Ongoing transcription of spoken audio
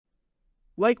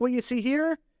Like what you see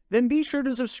here? Then be sure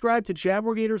to subscribe to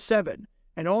Jabbergator 7,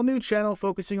 an all-new channel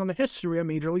focusing on the history of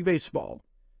Major League Baseball.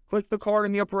 Click the card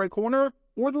in the upper right corner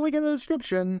or the link in the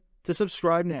description to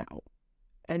subscribe now.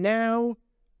 And now,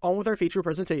 on with our feature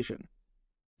presentation.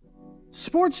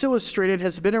 Sports Illustrated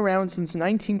has been around since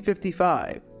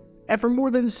 1955, and for more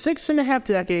than 6.5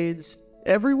 decades,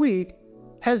 every week,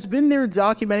 has been there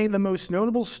documenting the most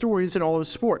notable stories in all of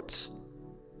sports.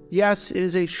 Yes, it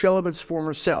is a shell of its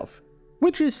former self,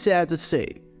 which is sad to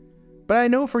see. But I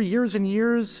know for years and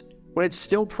years, when it's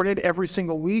still printed every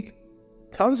single week,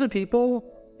 tons of people,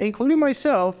 including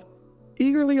myself,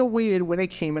 eagerly awaited when it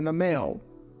came in the mail,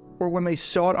 or when they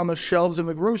saw it on the shelves in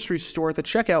the grocery store at the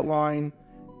checkout line,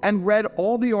 and read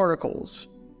all the articles,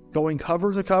 going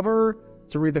cover to cover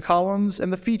to read the columns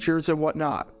and the features and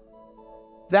whatnot.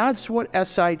 That's what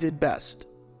SI did best.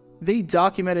 They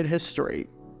documented history.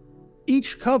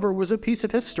 Each cover was a piece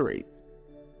of history.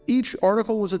 Each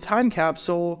article was a time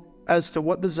capsule as to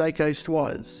what the zeitgeist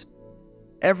was.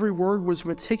 Every word was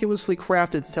meticulously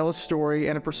crafted to tell a story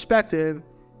and a perspective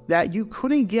that you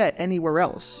couldn't get anywhere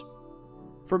else.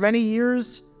 For many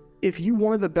years, if you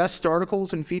wanted the best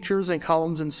articles and features and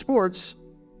columns in sports,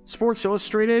 Sports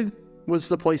Illustrated was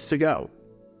the place to go.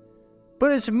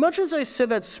 But as much as I said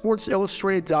that Sports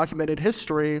Illustrated documented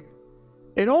history,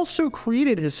 it also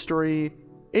created history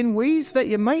in ways that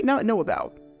you might not know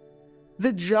about.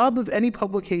 The job of any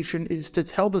publication is to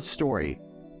tell the story,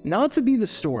 not to be the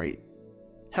story.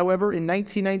 However, in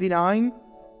 1999,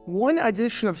 one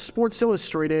edition of Sports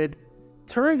Illustrated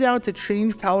turned out to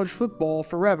change college football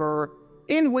forever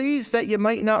in ways that you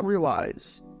might not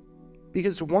realize.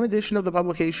 Because one edition of the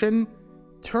publication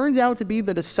turned out to be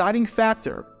the deciding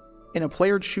factor in a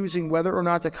player choosing whether or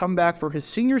not to come back for his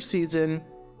senior season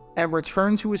and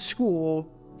return to his school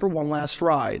for one last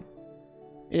ride.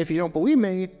 And if you don't believe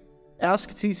me,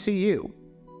 ask TCU,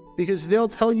 because they'll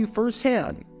tell you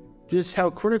firsthand just how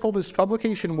critical this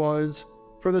publication was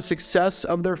for the success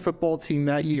of their football team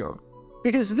that year.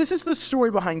 Because this is the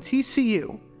story behind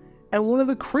TCU, and one of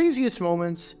the craziest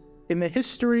moments in the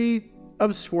history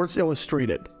of Sports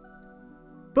Illustrated.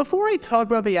 Before I talk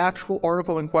about the actual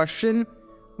article in question,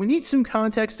 we need some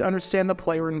context to understand the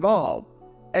player involved,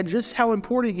 and just how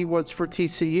important he was for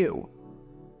TCU.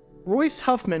 Royce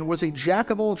Huffman was a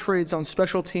jack-of-all-trades on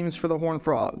special teams for the Horned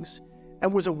Frogs,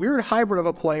 and was a weird hybrid of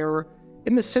a player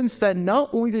in the sense that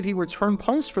not only did he return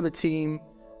punts for the team,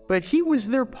 but he was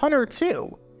their punter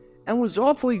too, and was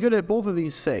awfully good at both of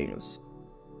these things.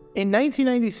 In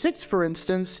 1996, for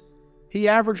instance, he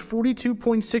averaged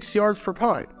 42.6 yards per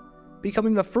punt,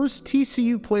 becoming the first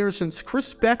TCU player since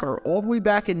Chris Becker all the way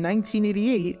back in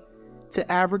 1988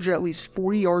 to average at least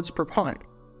 40 yards per punt.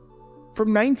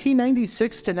 From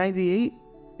 1996 to 98,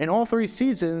 in all 3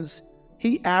 seasons,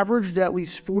 he averaged at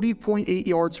least 40.8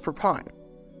 yards per punt.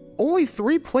 Only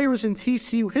 3 players in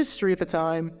TCU history at the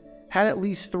time had at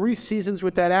least 3 seasons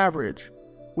with that average,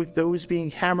 with those being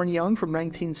Cameron Young from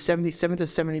 1977 to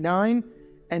 79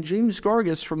 and James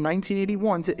Gargis from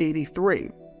 1981 to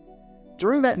 83.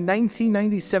 During that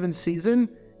 1997 season,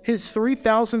 his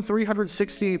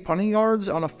 3,368 punting yards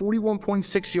on a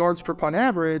 41.6 yards per punt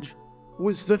average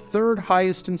was the 3rd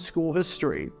highest in school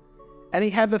history, and he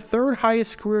had the 3rd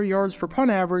highest career yards per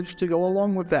punt average to go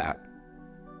along with that.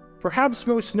 Perhaps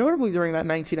most notably during that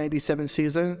 1997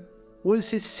 season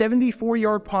was his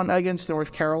 74-yard punt against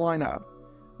North Carolina,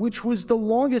 which was the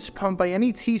longest punt by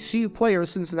any TCU player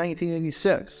since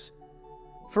 1986.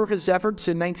 For his efforts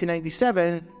in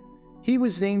 1997, he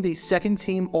was named a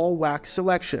second-team All-WAC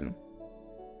selection.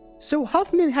 So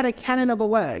Huffman had a cannon of a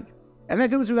leg, and that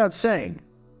goes without saying.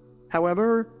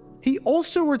 However, he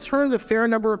also returned a fair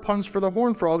number of punts for the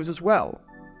Horned Frogs as well.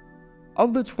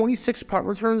 Of the 26 punt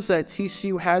returns that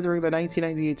TCU had during the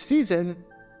 1998 season,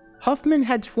 Huffman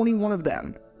had 21 of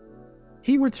them.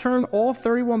 He returned all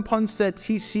 31 punts that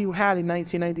TCU had in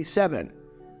 1997,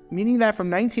 meaning that from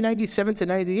 1997 to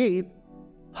 98,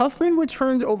 Huffman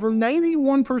returned over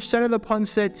 91% of the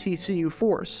punts that TCU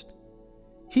forced.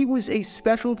 He was a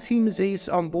special teams ace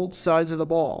on both sides of the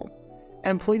ball,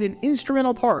 and played an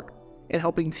instrumental part in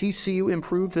helping TCU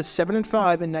improve to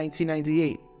 7-5 in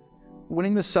 1998,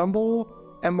 winning the Sun Bowl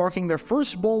and marking their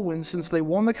first bowl win since they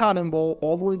won the Cotton Bowl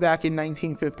all the way back in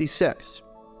 1956.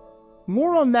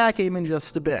 More on that game in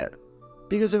just a bit,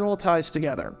 because it all ties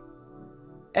together.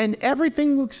 And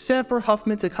everything looks set for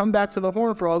Huffman to come back to the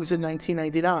Horned Frogs in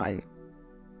 1999.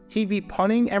 He'd be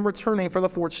punting and returning for the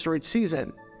 4th straight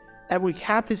season, and would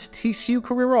cap his TCU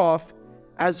career off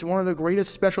as one of the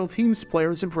greatest special teams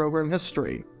players in program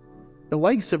history, the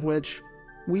likes of which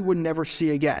we would never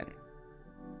see again.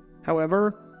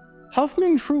 However,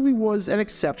 Huffman truly was an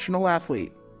exceptional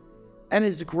athlete. And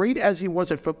as great as he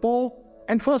was at football,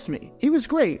 and trust me, he was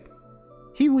great,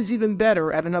 he was even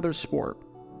better at another sport,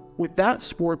 with that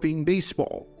sport being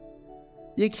baseball.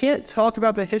 You can't talk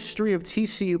about the history of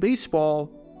TCU baseball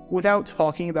without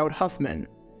talking about Huffman,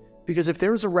 because if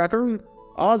there's a record,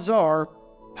 odds are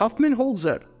Huffman holds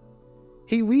it.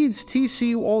 He leads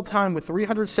TCU all-time with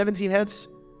 317 hits,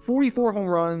 44 home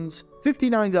runs,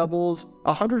 59 doubles,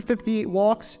 158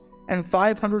 walks, and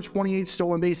 528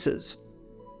 stolen bases.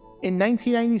 In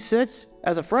 1996,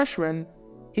 as a freshman,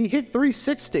 he hit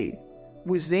 360,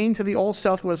 was named to the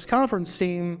All-Southwest Conference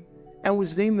team, and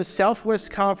was named the Southwest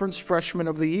Conference Freshman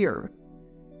of the Year.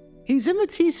 He's in the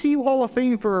TCU Hall of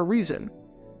Fame for a reason.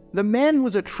 The man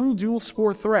was a true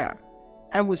dual-sport threat,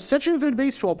 and was such a good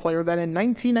baseball player that in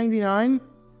 1999,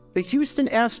 the Houston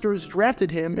Astros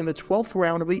drafted him in the 12th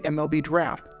round of the MLB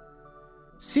draft.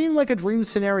 Seemed like a dream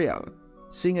scenario,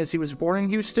 seeing as he was born in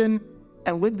Houston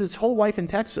and lived his whole life in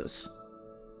Texas.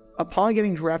 Upon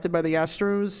getting drafted by the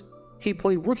Astros, he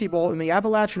played rookie ball in the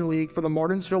Appalachian League for the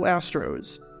Martinsville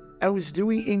Astros, and was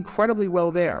doing incredibly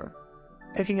well there,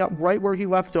 picking up right where he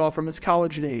left off from his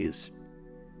college days.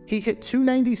 He hit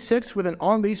 .296 with an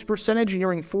on-base percentage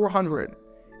nearing .400,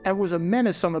 and was a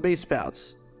menace on the base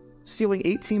paths, stealing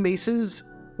 18 bases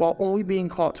while only being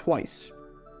caught twice.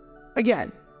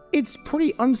 Again, it's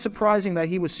pretty unsurprising that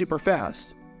he was super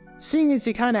fast, seeing as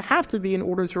you kinda have to be in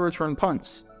order to return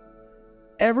punts.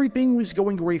 Everything was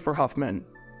going great for Huffman.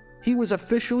 He was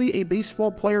officially a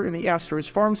baseball player in the Astros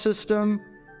farm system,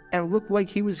 and looked like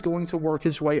he was going to work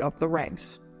his way up the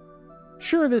ranks.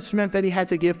 Sure, this meant that he had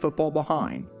to give football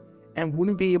behind, and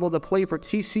wouldn't be able to play for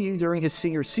TCU during his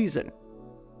senior season,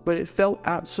 but it felt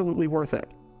absolutely worth it.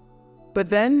 But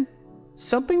then,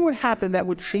 something would happen that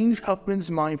would change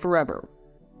Huffman's mind forever.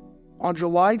 On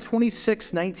July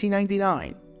 26,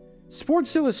 1999,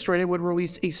 Sports Illustrated would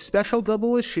release a special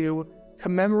double issue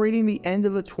commemorating the end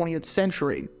of the 20th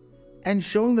century, and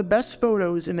showing the best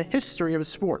photos in the history of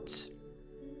sports.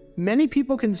 Many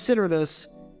people consider this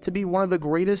to be one of the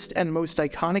greatest and most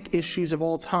iconic issues of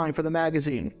all time for the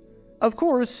magazine. Of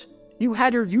course, you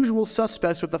had your usual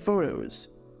suspects with the photos,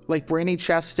 like Brandi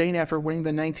Chastain after winning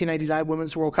the 1999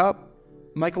 Women's World Cup,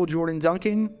 Michael Jordan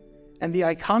dunking, and the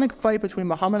iconic fight between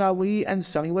Muhammad Ali and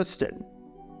Sonny Liston.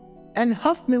 And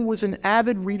Huffman was an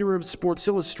avid reader of Sports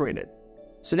Illustrated,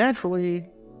 so naturally,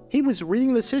 he was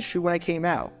reading this issue when it came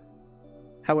out.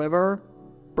 However,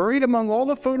 buried among all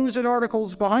the photos and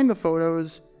articles behind the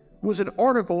photos was an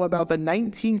article about the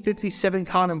 1957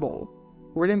 Cotton Bowl,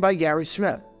 written by Gary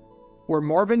Smith, where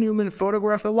Marvin Newman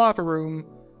photographed the locker room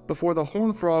before the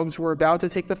Horned Frogs were about to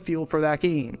take the field for that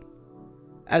game.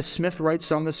 As Smith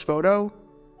writes on this photo,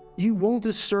 "You won't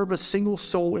disturb a single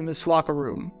soul in this locker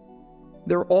room.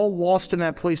 They're all lost in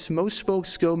that place most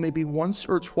folks go maybe once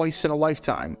or twice in a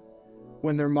lifetime,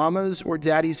 when their mamas or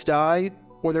daddies die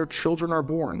or their children are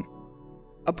born.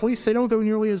 A place they don't go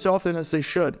nearly as often as they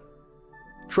should.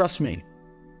 Trust me,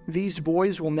 these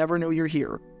boys will never know you're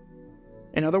here."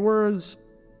 In other words,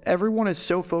 everyone is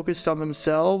so focused on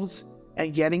themselves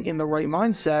and getting in the right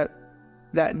mindset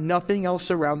that nothing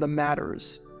else around them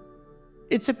matters.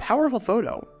 It's a powerful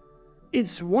photo.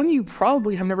 It's one you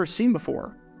probably have never seen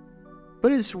before.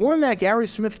 But it's one that Gary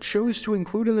Smith chose to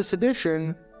include in this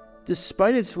edition,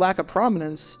 despite its lack of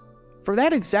prominence, for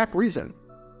that exact reason.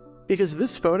 Because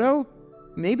this photo,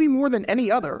 maybe more than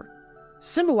any other,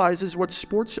 symbolizes what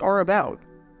sports are about.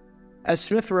 As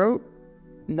Smith wrote,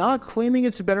 not claiming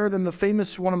it's better than the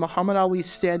famous one of Muhammad Ali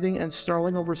standing and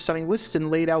snarling over Sonny Liston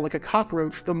laid out like a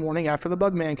cockroach the morning after the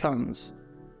Bugman comes,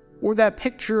 or that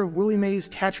picture of Willie Mays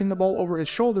catching the ball over his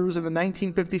shoulders in the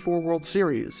 1954 World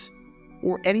Series,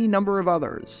 or any number of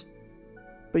others.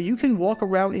 But you can walk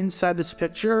around inside this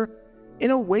picture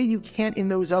in a way you can't in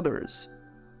those others.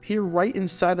 Peer right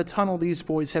inside the tunnel these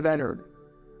boys have entered.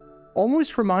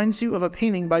 Almost reminds you of a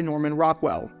painting by Norman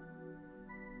Rockwell.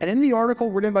 And in the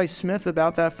article written by Smith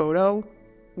about that photo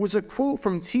was a quote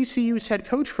from TCU's head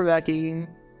coach for that game,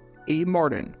 Abe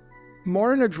Martin.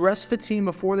 Martin addressed the team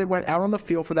before they went out on the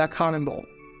field for that Cotton Bowl.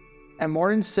 And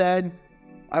Martin said,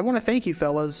 "I want to thank you,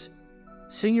 fellas.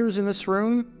 Seniors in this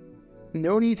room,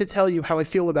 no need to tell you how I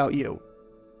feel about you.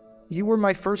 You were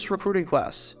my first recruiting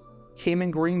class, came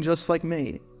in green just like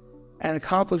me, and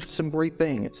accomplished some great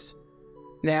things.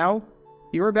 Now,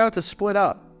 you're about to split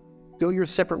up, go your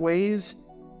separate ways,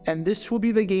 and this will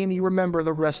be the game you remember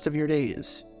the rest of your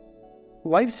days.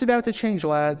 Life's about to change,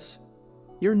 lads.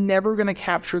 You're never going to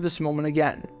capture this moment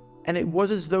again." And it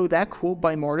was as though that quote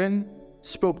by Martin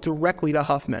spoke directly to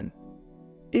Huffman.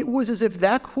 It was as if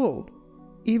that quote,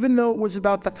 even though it was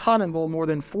about the Cotton Bowl more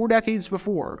than 4 decades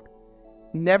before,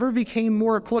 never became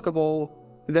more applicable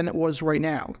than it was right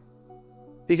now.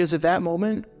 Because at that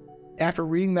moment, after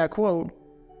reading that quote,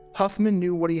 Huffman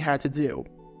knew what he had to do.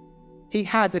 He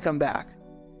had to come back.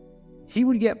 He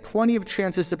would get plenty of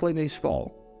chances to play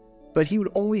baseball, but he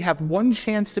would only have one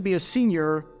chance to be a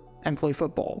senior and play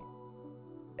football.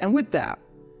 And with that,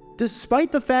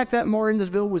 despite the fact that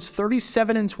Martinsville was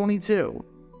 37-22,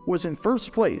 was in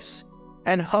first place,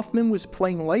 and Huffman was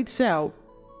playing lights out,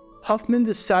 Huffman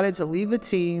decided to leave the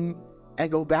team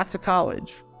and go back to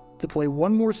college to play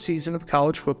one more season of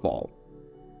college football.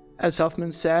 As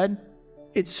Huffman said,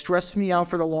 "It stressed me out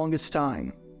for the longest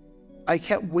time. I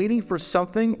kept waiting for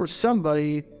something or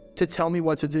somebody to tell me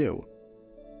what to do.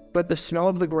 But the smell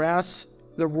of the grass,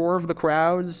 the roar of the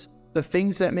crowds, the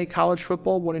things that make college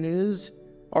football what it is,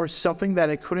 are something that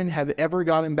I couldn't have ever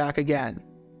gotten back again.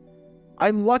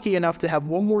 I'm lucky enough to have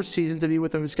one more season to be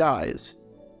with those guys,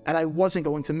 and I wasn't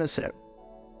going to miss it.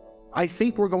 I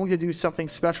think we're going to do something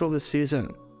special this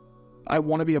season. I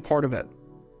want to be a part of it."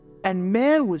 And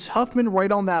man, was Huffman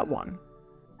right on that one.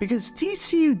 Because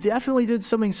TCU definitely did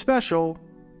something special,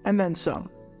 and then some.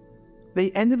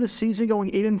 They ended the season going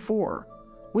 8-4,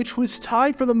 which was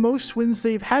tied for the most wins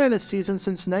they've had in a season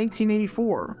since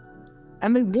 1984.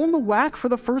 And they won the WAC for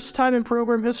the first time in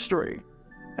program history,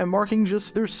 and marking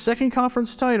just their second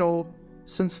conference title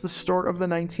since the start of the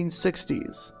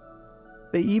 1960s.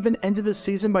 They even ended the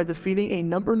season by defeating a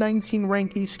number 19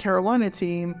 ranked East Carolina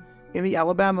team in the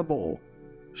Alabama Bowl,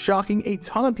 shocking a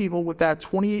ton of people with that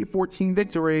 28-14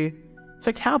 victory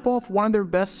to cap off one of their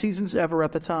best seasons ever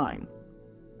at the time.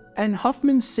 And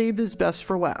Huffman saved his best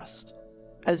for last,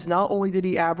 as not only did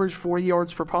he average 40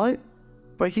 yards per punt,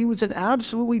 but he was an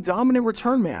absolutely dominant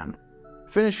return man,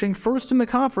 finishing first in the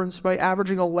conference by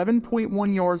averaging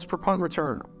 11.1 yards per punt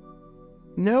return.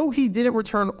 No, he didn't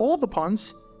return all the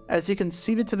punts, as he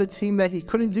conceded to the team that he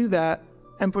couldn't do that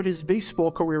and put his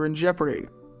baseball career in jeopardy.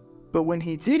 But when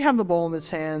he did have the ball in his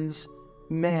hands,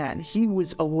 man, he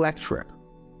was electric.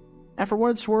 And for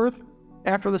what it's worth,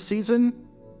 after the season,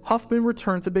 Huffman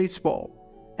returned to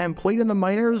baseball and played in the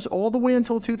minors all the way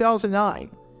until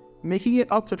 2009, making it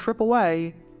up to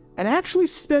AAA and actually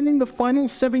spending the final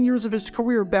 7 years of his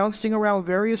career bouncing around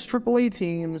various AAA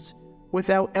teams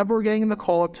without ever getting the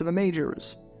call-up to the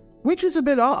majors, which is a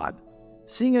bit odd,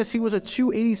 seeing as he was a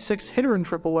 .286 hitter in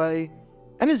AAA,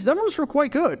 and his numbers were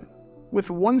quite good, with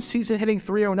one season hitting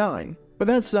 .309, but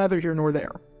that's neither here nor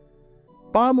there.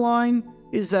 Bottom line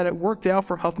is that it worked out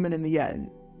for Huffman in the end.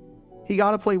 He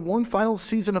got to play one final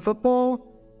season of football,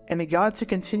 and he got to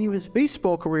continue his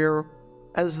baseball career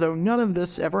as though none of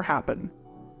this ever happened.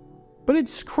 But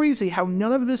it's crazy how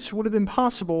none of this would have been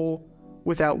possible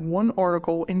without one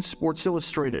article in Sports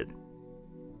Illustrated.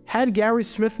 Had Gary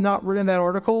Smith not written that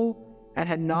article, and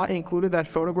had not included that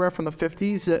photograph from the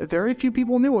 50s that very few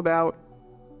people knew about,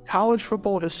 college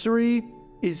football history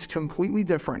is completely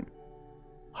different.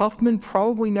 Huffman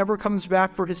probably never comes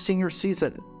back for his senior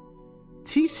season.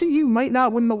 TCU might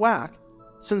not win the WAC,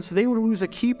 since they would lose a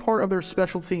key part of their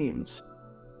special teams.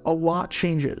 A lot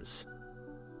changes.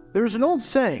 There's an old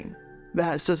saying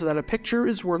that says that a picture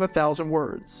is worth 1,000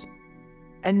 words.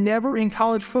 And never in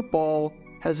college football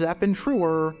has that been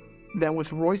truer than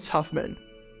with Royce Huffman.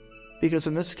 Because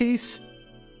in this case,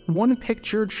 one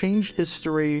picture changed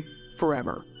history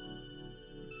forever.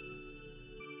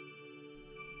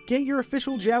 Get your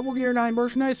official Jaguar Gear 9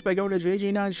 merchandise by going to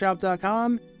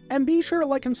jj9shop.com, and be sure to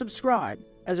like and subscribe,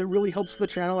 as it really helps the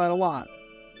channel out a lot.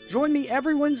 Join me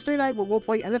every Wednesday night where we'll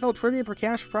play NFL Trivia for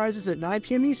cash prizes at 9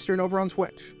 p.m. Eastern over on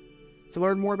Twitch. To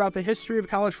learn more about the history of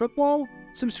college football,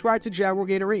 subscribe to Jaguar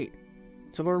Gator 8.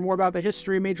 To learn more about the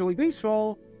history of Major League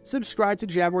Baseball, subscribe to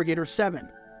Jaguar Gator 7.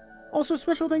 Also,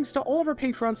 special thanks to all of our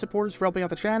Patreon supporters for helping out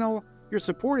the channel. Your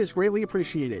support is greatly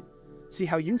appreciated. See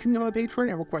how you can become a patron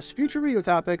and request future video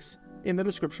topics in the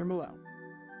description below.